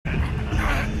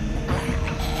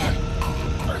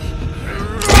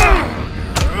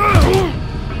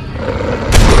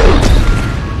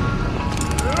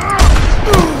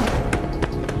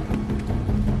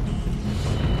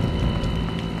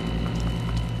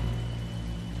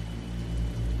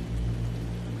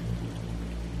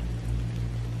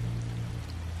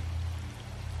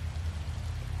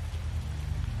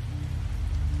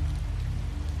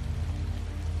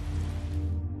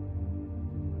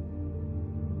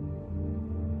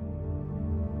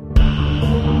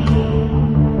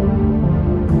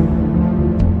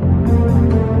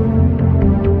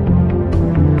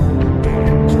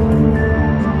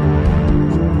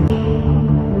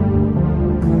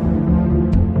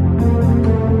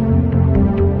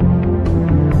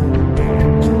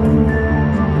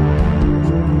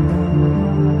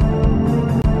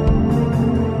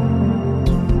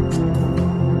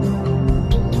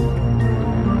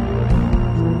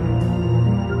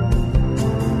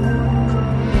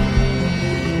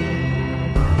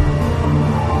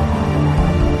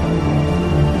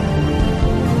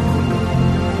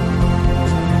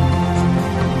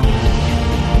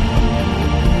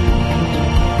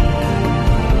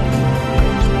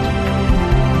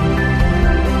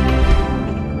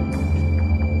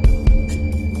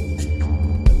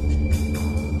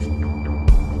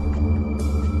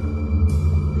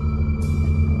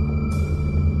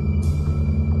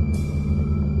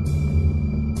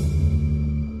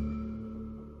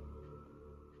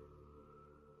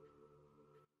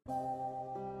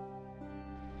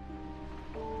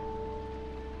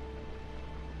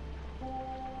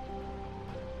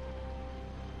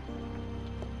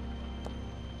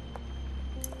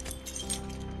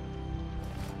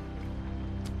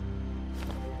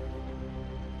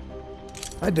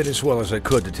I did as well as I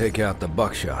could to take out the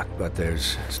buckshot, but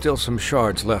there's still some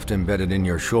shards left embedded in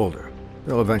your shoulder.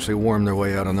 They'll eventually worm their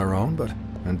way out on their own, but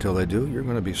until they do, you're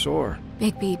gonna be sore.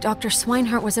 Bigby, Dr.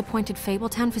 Swinehart was appointed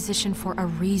Fabletown physician for a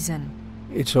reason.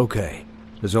 It's okay.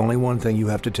 There's only one thing you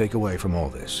have to take away from all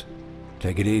this.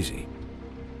 Take it easy.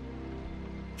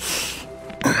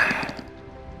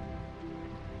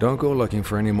 Don't go looking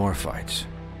for any more fights.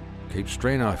 Keep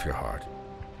strain off your heart.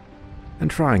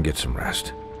 And try and get some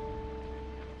rest.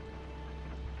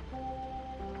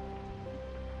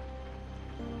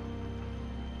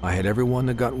 I had everyone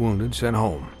that got wounded sent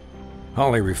home.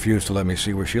 Holly refused to let me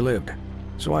see where she lived,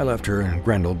 so I left her and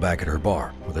Grendel back at her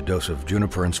bar with a dose of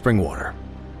juniper and spring water.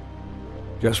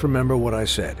 Just remember what I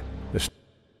said. The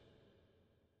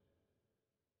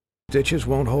stitches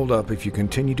won't hold up if you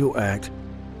continue to act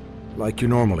like you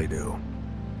normally do.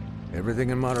 Everything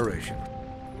in moderation.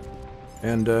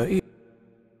 And, eat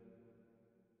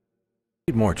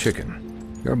more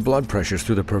chicken. Your blood pressure's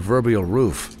through the proverbial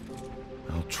roof.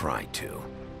 I'll try to.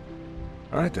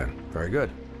 All right then. Very good.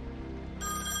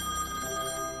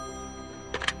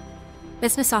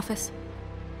 Business office.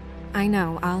 I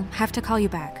know, I'll have to call you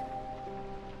back.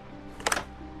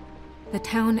 The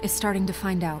town is starting to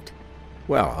find out.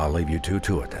 Well, I'll leave you two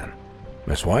to it then.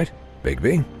 Miss White?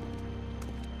 Bigby?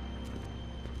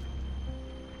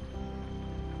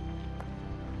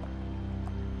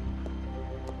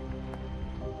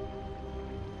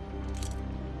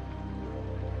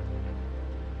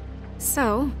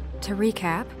 So, to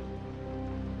recap...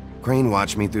 Crane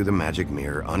watched me through the magic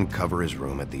mirror uncover his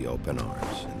room at the Open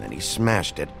Arms, and then he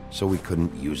smashed it so we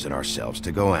couldn't use it ourselves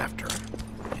to go after him.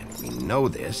 And we know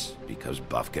this because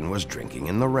Bufkin was drinking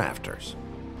in the rafters.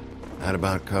 That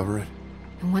about cover it?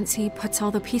 And once he puts all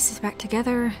the pieces back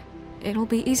together, it'll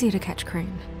be easy to catch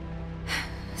Crane.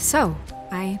 So,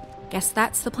 I guess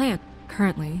that's the plan,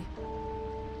 currently.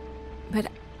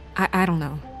 But I don't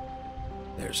know.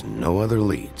 There's no other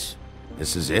leads.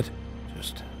 This is it.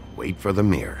 Just wait for the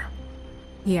mirror.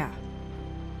 Yeah.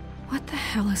 What the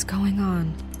hell is going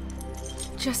on?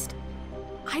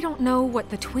 I don't know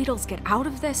what the Tweedles get out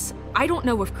of this. I don't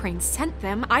know if Crane sent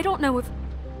them. I don't know if...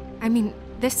 I mean,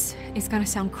 this is gonna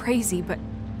sound crazy, but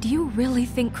do you really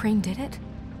think Crane did it?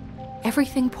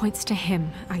 Everything points to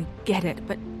him, I get it,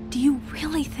 but do you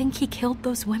really think he killed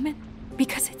those women?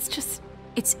 Because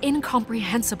it's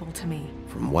incomprehensible to me.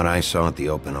 From what I saw at the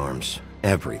Open Arms,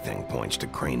 everything points to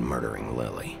Crane murdering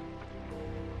Lily.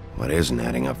 What isn't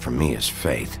adding up for me is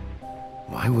Faith.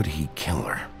 Why would he kill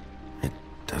her? It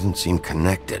doesn't seem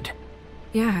connected.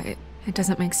 Yeah, it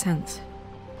doesn't make sense.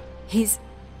 He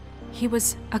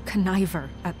was a conniver,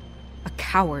 a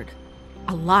coward,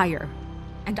 a liar.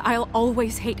 And I'll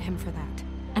always hate him for that.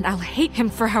 And I'll hate him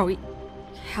for how he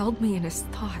held me in his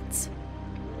thoughts.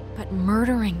 But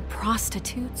murdering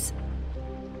prostitutes?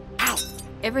 Ow!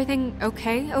 Everything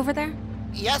okay over there?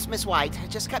 Yes, Miss White.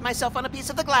 Just cut myself on a piece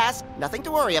of the glass. Nothing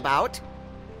to worry about.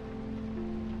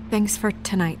 Thanks for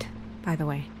tonight, by the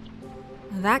way.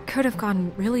 That could have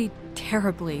gone really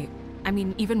terribly. I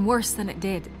mean, even worse than it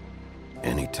did.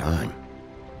 Anytime.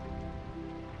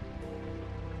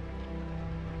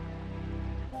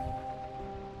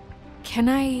 Can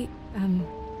I,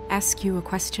 ask you a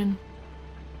question?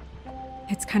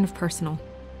 It's kind of personal.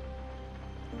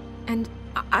 And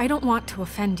I don't want to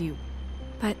offend you,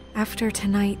 but after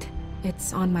tonight,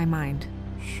 it's on my mind.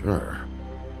 Sure.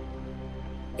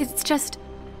 It's just,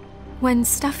 when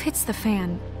stuff hits the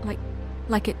fan,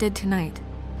 like it did tonight,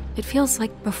 it feels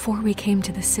like before we came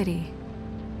to the city.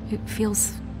 It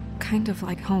feels kind of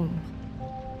like home.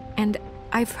 And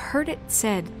I've heard it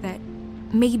said that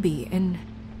maybe in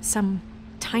some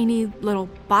tiny little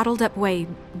bottled up way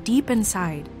deep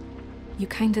inside, you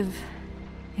kind of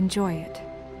enjoy it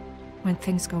when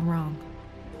things go wrong.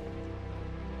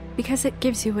 Because it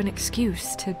gives you an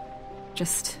excuse to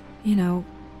just,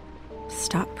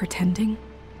 stop pretending.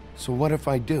 So what if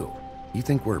I do? You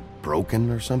think we're broken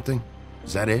or something?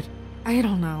 Is that it? I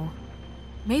don't know.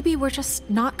 Maybe we're just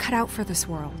not cut out for this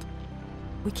world.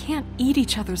 We can't eat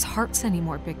each other's hearts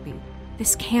anymore, Bigby.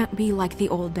 This can't be like the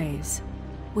old days.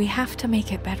 We have to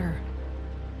make it better.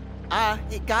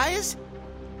 Guys?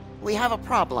 We have a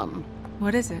problem.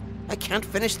 What is it? I can't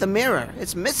finish the mirror.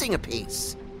 It's missing a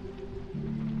piece.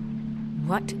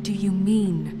 What do you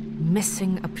mean,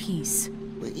 missing a piece?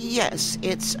 Yes,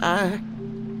 it's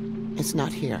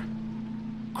not here.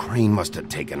 Crane must have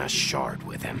taken a shard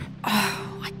with him.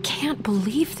 Oh, I can't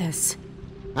believe this.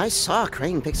 I saw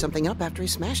Crane pick something up after he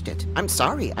smashed it. I'm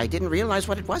sorry, I didn't realize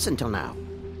what it was until now.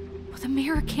 Well, the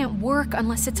mirror can't work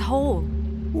unless it's whole.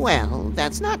 Well,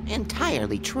 that's not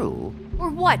entirely true. Or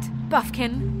what,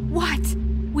 Bufkin? What?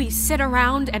 We sit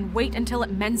around and wait until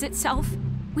it mends itself?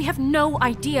 We have no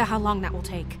idea how long that will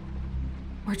take.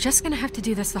 We're just gonna have to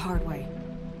do this the hard way.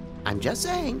 I'm just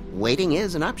saying, waiting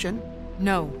is an option.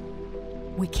 No.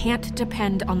 We can't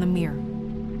depend on the mirror.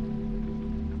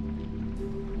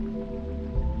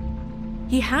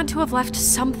 He had to have left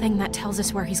something that tells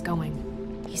us where he's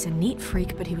going. He's a neat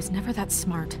freak, but he was never that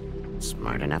smart.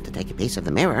 Smart enough to take a piece of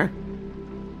the mirror.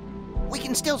 We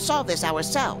can still solve this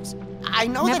ourselves. I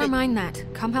know Never mind that.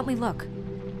 Come help me look.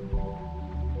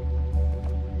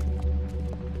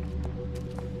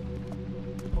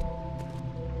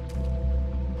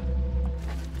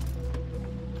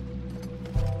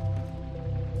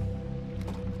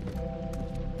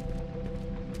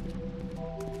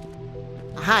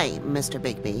 Hi, Mr.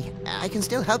 Bigby. I can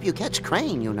still help you catch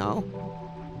Crane, you know.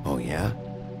 Oh, yeah?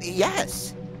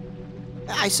 Yes.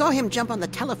 I saw him jump on the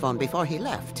telephone before he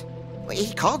left.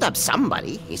 He called up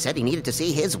somebody. He said he needed to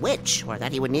see his witch, or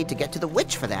that he would need to get to the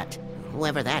witch for that.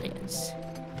 Whoever that is.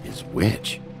 His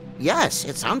witch? Yes,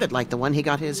 it sounded like the one he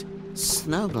got his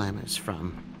snow glamours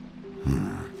from.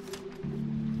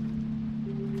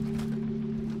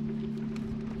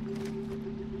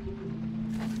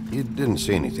 You didn't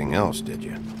see anything else, did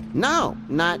you? No,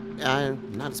 not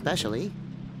especially.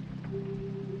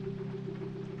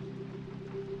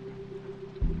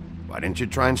 Why didn't you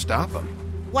try and stop him?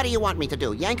 What do you want me to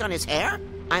do, yank on his hair?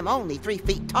 I'm only 3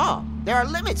 feet tall. There are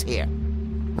limits here.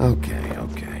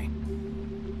 Okay.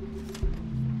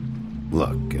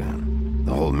 Look,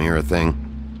 the whole mirror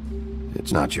thing,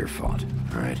 it's not your fault,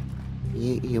 all right?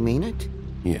 You mean it?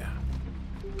 Yeah.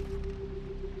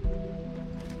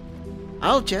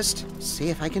 I'll just see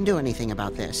if I can do anything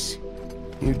about this.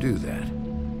 You do that.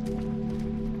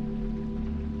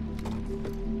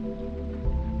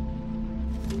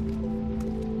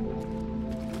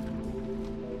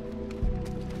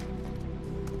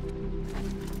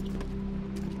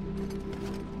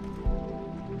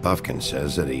 Buffkin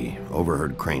says that he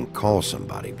overheard Crane call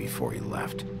somebody before he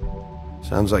left.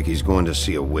 Sounds like he's going to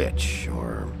see a witch,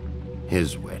 or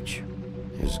his witch.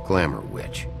 His glamour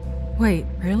witch. Wait,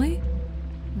 really?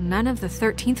 None of the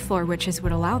 13th floor witches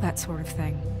would allow that sort of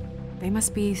thing. They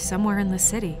must be somewhere in the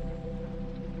city.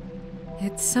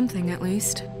 It's something, at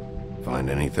least. Find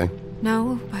anything?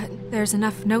 No, but there's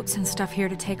enough notes and stuff here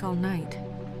to take all night.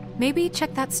 Maybe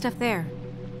check that stuff there.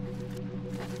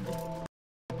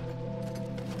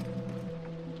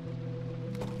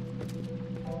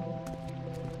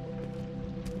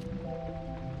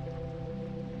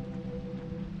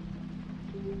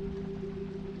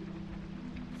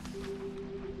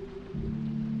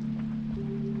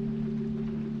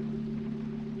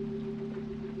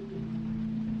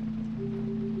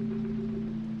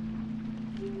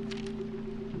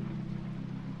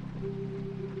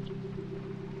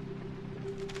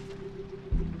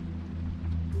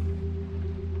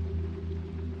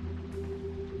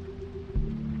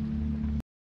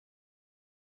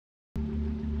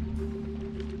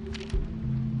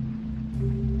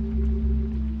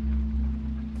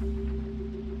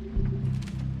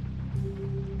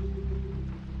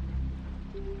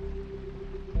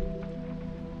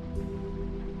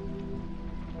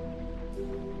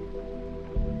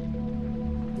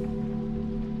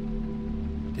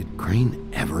 Did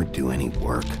Crane ever do any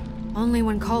work? Only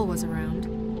when Cole was around.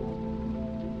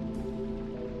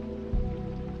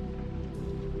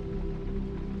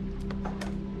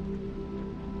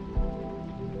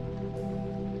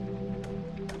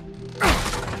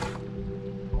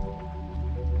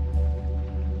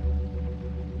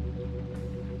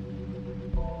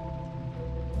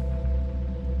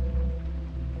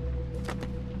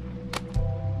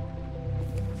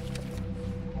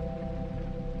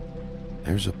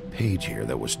 There's a page here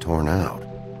that was torn out.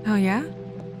 Oh, yeah?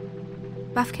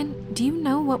 Buffkin, do you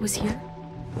know what was here?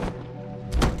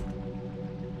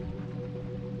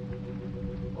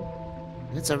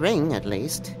 It's a ring, at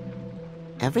least.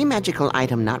 Every magical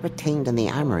item not retained in the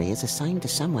armory is assigned to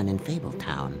someone in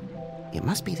Fabletown. It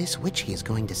must be this witch he is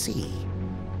going to see.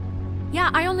 Yeah,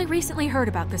 I only recently heard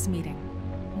about this meeting.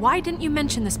 Why didn't you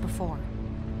mention this before?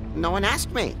 No one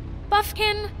asked me.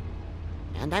 Buffkin!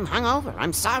 And I'm hungover.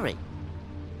 I'm sorry.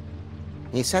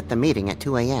 He set the meeting at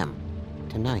 2 a.m.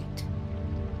 tonight.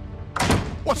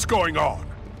 What's going on?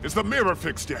 Is the mirror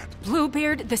fixed yet?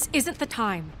 Bluebeard, this isn't the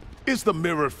time. Is the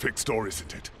mirror fixed or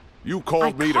isn't it? You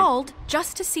called me I called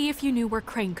just to see if you knew where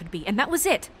Crane could be, and that was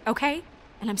it, okay?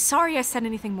 And I'm sorry I said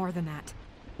anything more than that.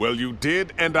 Well, you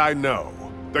did, and I know.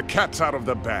 The cat's out of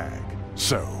the bag.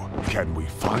 So, can we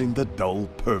find the dull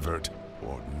pervert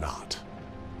or not?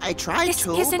 I tried This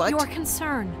to, isn't but... your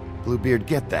concern. Bluebeard,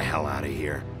 get the hell out of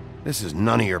here. This is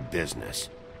none of your business.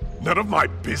 None of my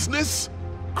business?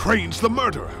 Crane's the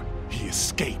murderer. He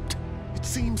escaped. It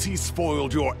seems he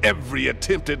spoiled your every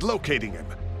attempt at locating him.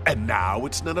 And now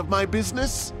it's none of my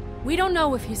business? We don't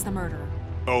know if he's the murderer.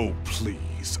 Oh,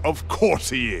 please. Of course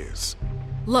he is.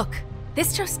 Look,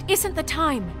 this just isn't the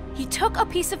time. He took a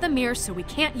piece of the mirror, so we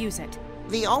can't use it.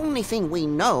 The only thing we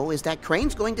know is that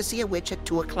Crane's going to see a witch at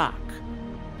 2 o'clock.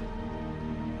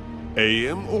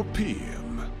 AM or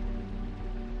PM?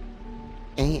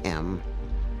 A.M.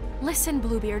 Listen,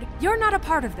 Bluebeard, you're not a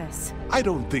part of this. I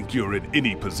don't think you're in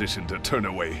any position to turn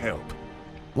away help.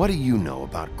 What do you know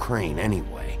about Crane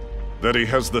anyway? That he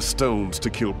has the stones to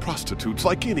kill prostitutes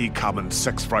like any common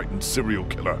sex-frightened serial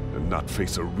killer and not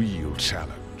face a real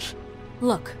challenge.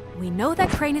 Look, we know that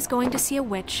Crane is going to see a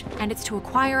witch, and it's to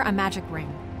acquire a magic ring.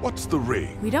 What's the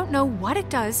ring? We don't know what it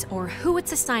does or who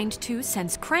it's assigned to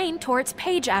since Crane tore its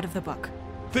page out of the book.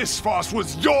 This farce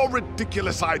was your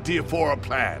ridiculous idea for a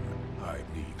plan. I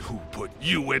mean, who put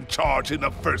you in charge in the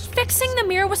first place? Fixing the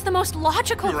mirror was the most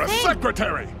logical You're thing. a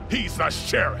secretary! He's the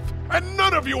sheriff! And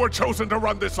none of you were chosen to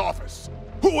run this office!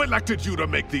 Who elected you to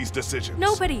make these decisions?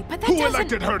 Nobody, but that Who doesn't...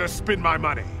 elected her to spend my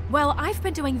money? Well, I've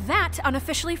been doing that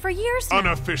unofficially for years now.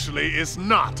 Unofficially is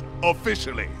not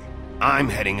officially. I'm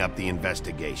heading up the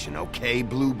investigation, okay,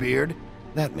 Bluebeard?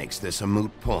 That makes this a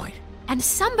moot point. And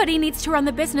somebody needs to run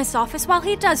the business office while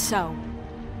he does so.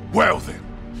 Well then,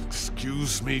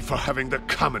 excuse me for having the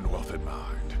Commonwealth in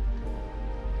mind.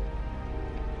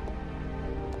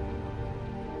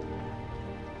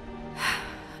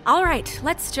 All right,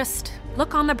 let's just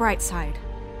look on the bright side.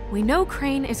 We know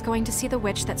Crane is going to see the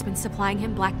witch that's been supplying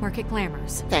him black market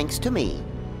glamours. Thanks to me.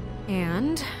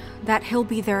 And that he'll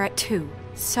be there at 2.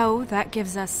 So that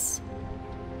gives us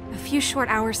a few short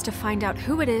hours to find out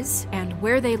who it is and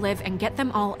where they live and get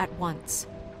them all at once.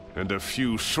 And a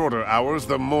few shorter hours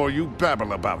the more you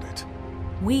babble about it.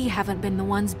 We haven't been the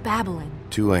ones babbling.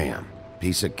 2 a.m.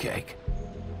 Piece of cake.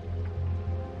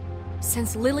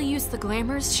 Since Lily used the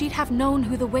glamours, she'd have known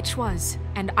who the witch was,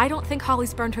 and I don't think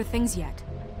Holly's burned her things yet.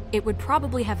 It would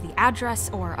probably have the address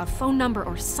or a phone number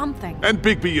or something. And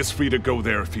Bigby is free to go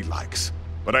there if he likes.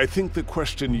 But I think the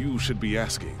question you should be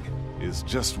asking is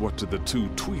just what do the 2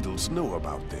 Tweedles know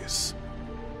about this?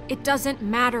 It doesn't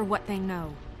matter what they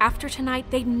know. After tonight,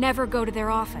 they'd never go to their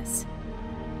office.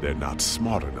 They're not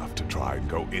smart enough to try and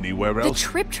go anywhere The else.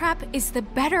 Trip Trap is the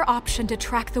better option to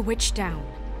track the witch down.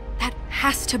 That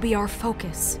has to be our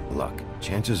focus. Look,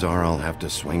 chances are I'll have to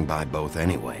swing by both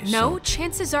anyway, No, so...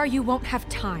 chances are you won't have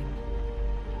time.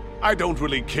 I don't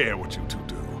really care what you 2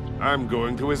 do. I'm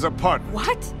going to his apartment.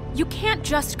 What? You can't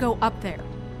just go up there.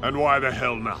 And why the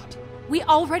hell not? We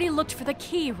already looked for the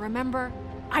key, remember?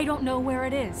 I don't know where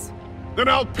it is. Then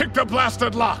I'll pick the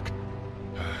blasted lock!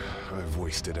 I've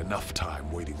wasted enough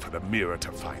time waiting for the mirror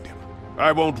to find him.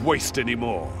 I won't waste any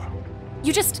more.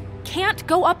 You just can't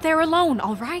go up there alone,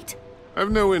 all right?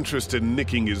 I've no interest in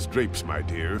nicking his drapes, my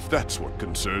dear, if that's what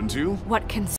concerns you. What can